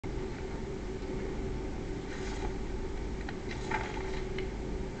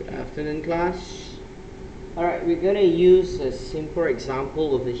afternoon, class. Alright, we're going to use a simple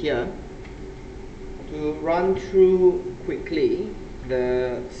example over here to run through quickly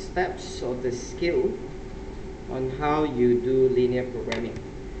the steps of the skill on how you do linear programming.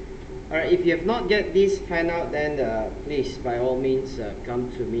 Alright, if you have not get this handout, then please by all means come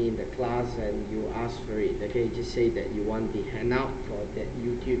to me in the class and you ask for it. Okay, just say that you want the handout for that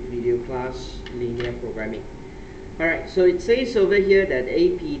YouTube video class, linear programming. Alright, so it says over here that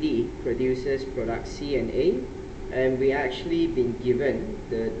APD produces product C and A, and we actually been given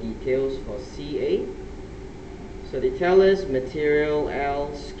the details for CA. So they tell us material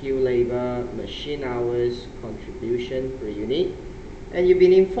L, skill labor, machine hours, contribution per unit, and you've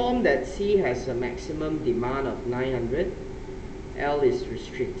been informed that C has a maximum demand of 900, L is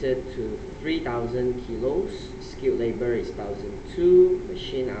restricted to 3000 kilos, skilled labor is 1002,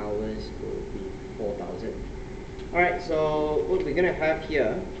 machine hours will be 4000. Alright, so what we're going to have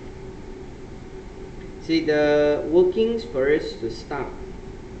here, see the workings for us to start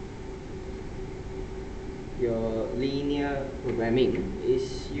your linear programming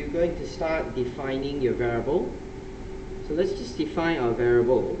is you're going to start defining your variable. So let's just define our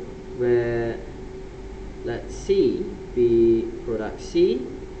variable where let C be product C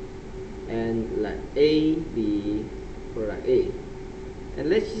and let A be product A. And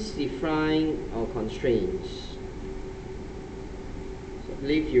let's just define our constraints. I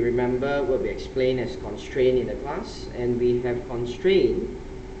believe you remember what we explained as constraint in the class, and we have constraint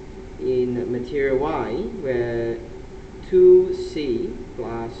in material Y where 2C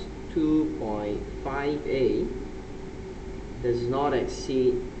plus 2.5A does not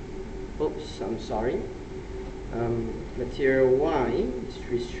exceed, material Y is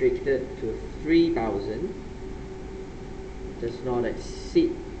restricted to 3000, does not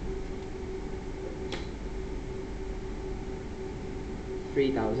exceed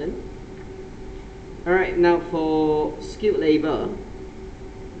 3000. Alright, now for skilled labor,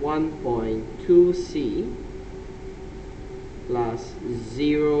 1.2C plus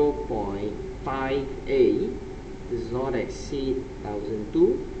 0.5A does not exceed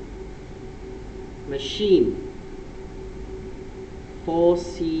 1002. Machine,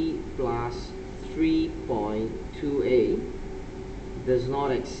 4C plus 3.2A does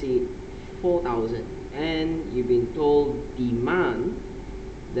not exceed 4000. And you've been told demand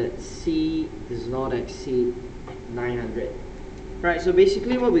that C does not exceed 900. Right, so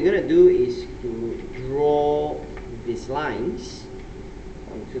basically what we're going to do is to draw these lines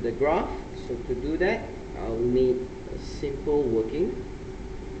onto the graph. So to do that, I'll need a simple working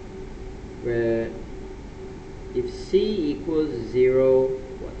where if C equals 0,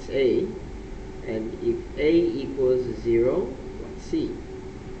 what's A? And if A equals 0, what's C?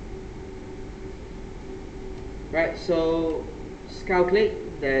 Right, so let's calculate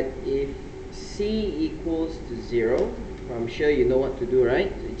that if C equals to 0, I'm sure you know what to do,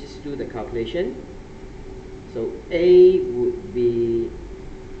 right? So just do the calculation. So A would be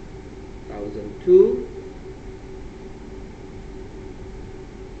 1002,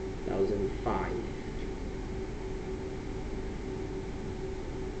 1005.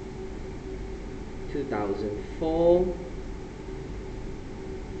 Two 2004,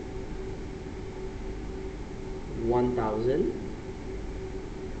 1000,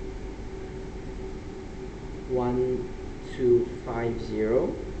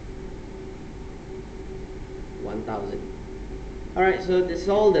 1250, 1000. Alright, so this is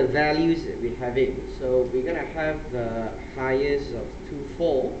all the values that we have it. So we're gonna have the highest of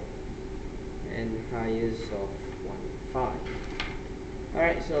 24 and highest of 15.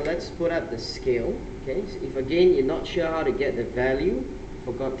 Alright, so let's put up the scale. Okay, so if again you're not sure how to get the value,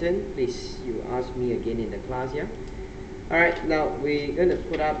 forgotten, please you ask me again in the class, yeah? Alright, now we're going to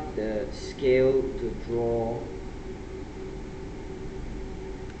put up the scale to draw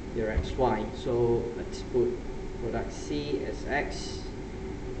your XY. So let's put product C as X,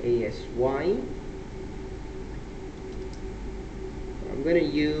 A as Y. I'm going to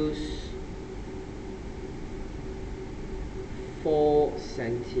use 4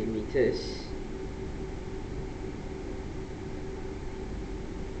 centimeters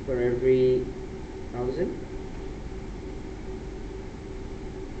for every 1000.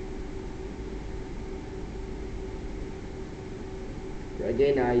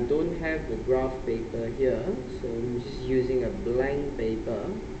 Again, I don't have the graph paper here, so I'm just using a blank paper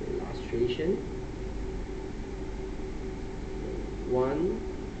for illustration. 1,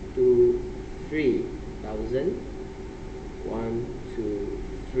 2, 3,000. 1, 2,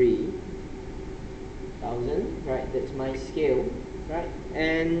 3,000. Right, that's my scale. Right,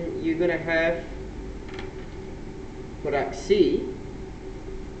 and you're gonna have product C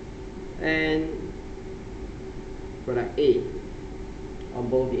and product A on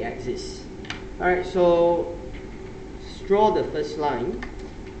both the axes. Alright, so draw the first line.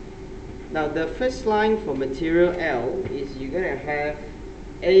 Now the first line for material L is you're going to have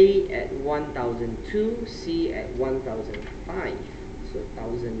A at 1002, C at 1005. So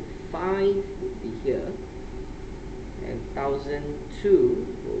 1005 would be here, and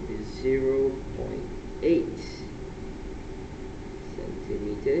 1002 will be 0.8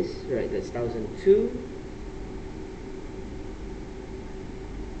 centimeters. Right, that's 1002.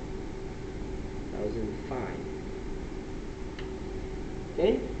 1005.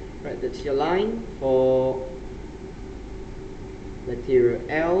 Okay, right, that's your line for material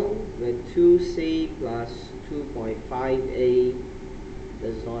L, where 2C plus 2.5A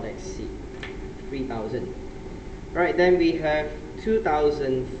does not exceed 3000. Right, then we have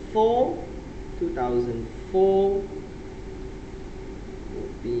 2004. 2004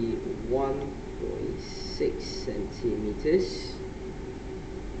 would be 1.6 centimeters.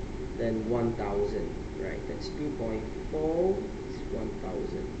 Then 1000, right, that's 2.4, it's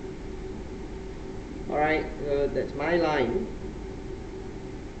 1000. Alright, that's my line.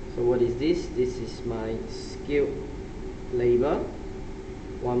 So what is this? This is my skilled labor.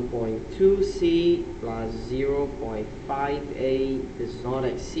 1.2C plus 0.5A does not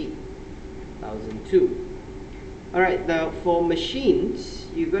exceed 1002. Alright, now for machines,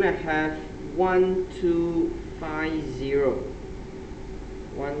 you're going to have 1250.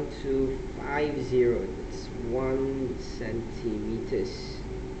 1250, that's 1 centimeters.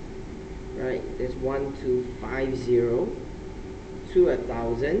 Right, that's 1250 to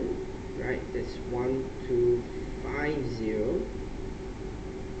 1000. Right, that's 1250.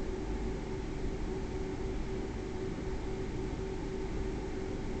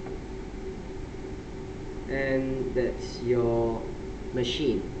 And that's your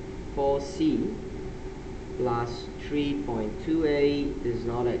machine. 4C plus 3.2A does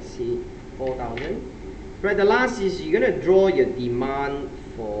not exceed 4000. Right, the last is you're going to draw your demand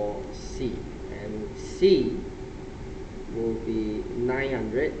for C, and C will be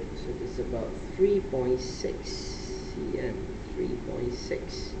 900, so it's about 3.6 cm,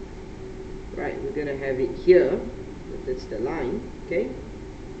 3.6. Right, we're going to have it here, that's the line, okay?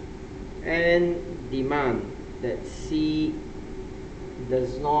 And demand, that C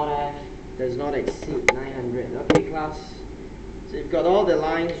does not exceed 900. Okay, class, so you've got all the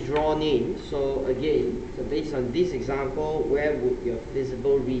lines drawn in. So again, so based on this example, where would your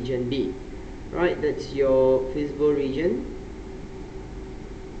feasible region be? Right, that's your feasible region.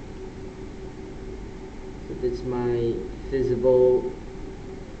 So that's my feasible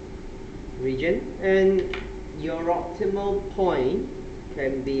region, and your optimal point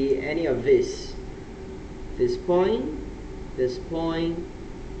can be any of this point, this point,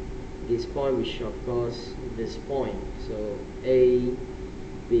 this point, which of course this point. So A,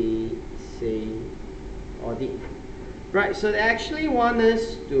 B, C, or D. Right, so they actually want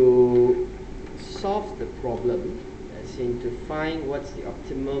us to solve the problem, as in to find what's the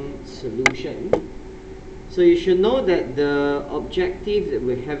optimum solution. So you should know that the objective that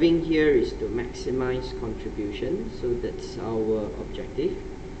we're having here is to maximize contribution. So that's our objective.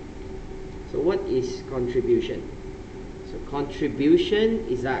 So what is contribution? So contribution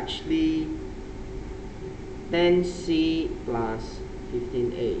is actually 10C plus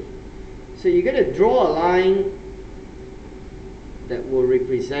 15A. So you're going to draw a line that will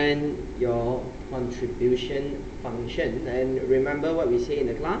represent your contribution function. And remember what we say in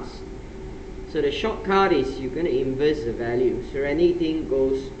the class? So the shortcut is you're going to inverse the value. So anything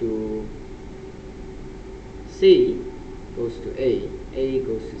goes to C goes to A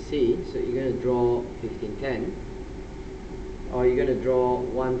goes to C. So you're going to draw 1510, or you're going to draw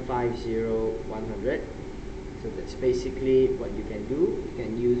 150, 100. So that's basically what you can do. You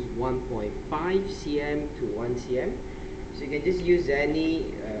can use 1.5 cm to 1 cm. So you can just use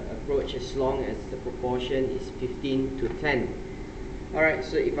any approach as long as the proportion is 15 to 10. Alright,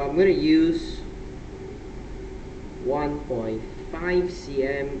 so if I'm going to use 1.5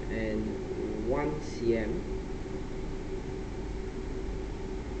 cm and 1 cm,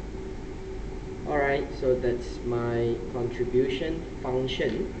 alright, so that's my contribution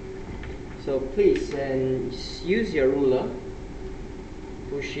function. So please use your ruler,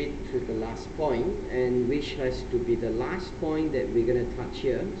 push it to the last point, and which has to be the last point that we're going to touch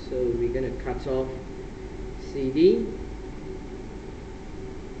here. So we're going to cut off CD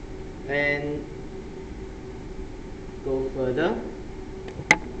and go further.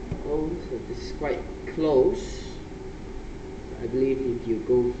 Oh, so this is quite close. I believe if you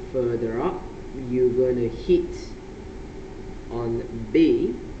go further up, you're going to hit on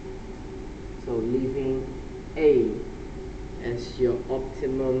B. So leaving A as your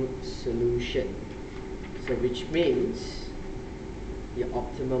optimum solution. So which means your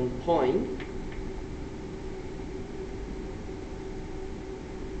optimum point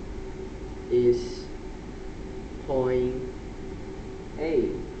is point A.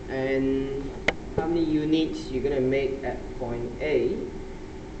 And how many units you're going to make at point A?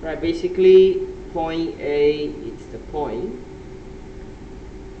 Right, basically point A is the point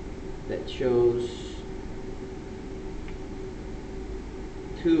that shows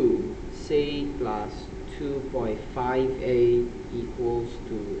 2C plus 2.5A equals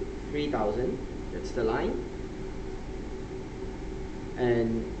to 3000. That's the line.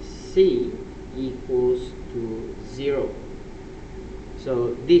 And C equals to 0.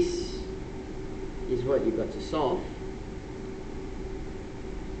 So this is what you got to solve.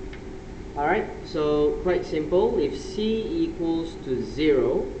 Alright, so quite simple. If C equals to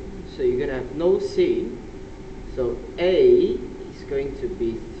 0, so you're going to have no C. So A is going to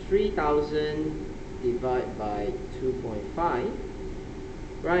be 3000 divided by 2.5.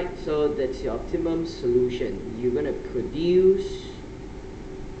 Right, so that's your optimum solution. You're going to produce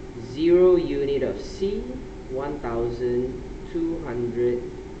 0 unit of C, 1200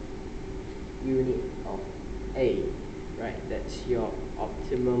 unit of A. Right, that's your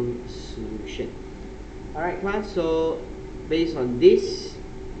optimum solution. Alright class, so based on this,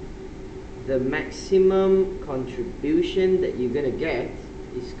 the maximum contribution that you're going to get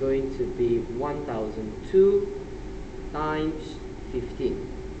is going to be 1002 times 15.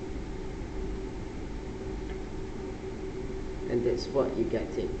 And that's what you're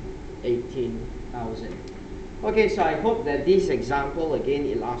getting, 18,000. Okay, so I hope that this example again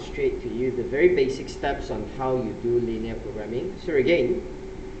illustrates to you the very basic steps on how you do linear programming. So again,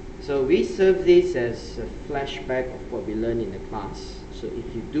 so we serve this as a flashback of what we learned in the class. So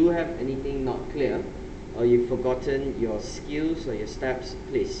if you do have anything not clear, or you've forgotten your skills or your steps,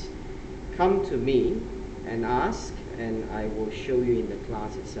 please come to me and ask, and I will show you in the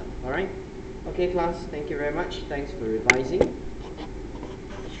class itself. Alright? Okay class, thank you very much. Thanks for revising.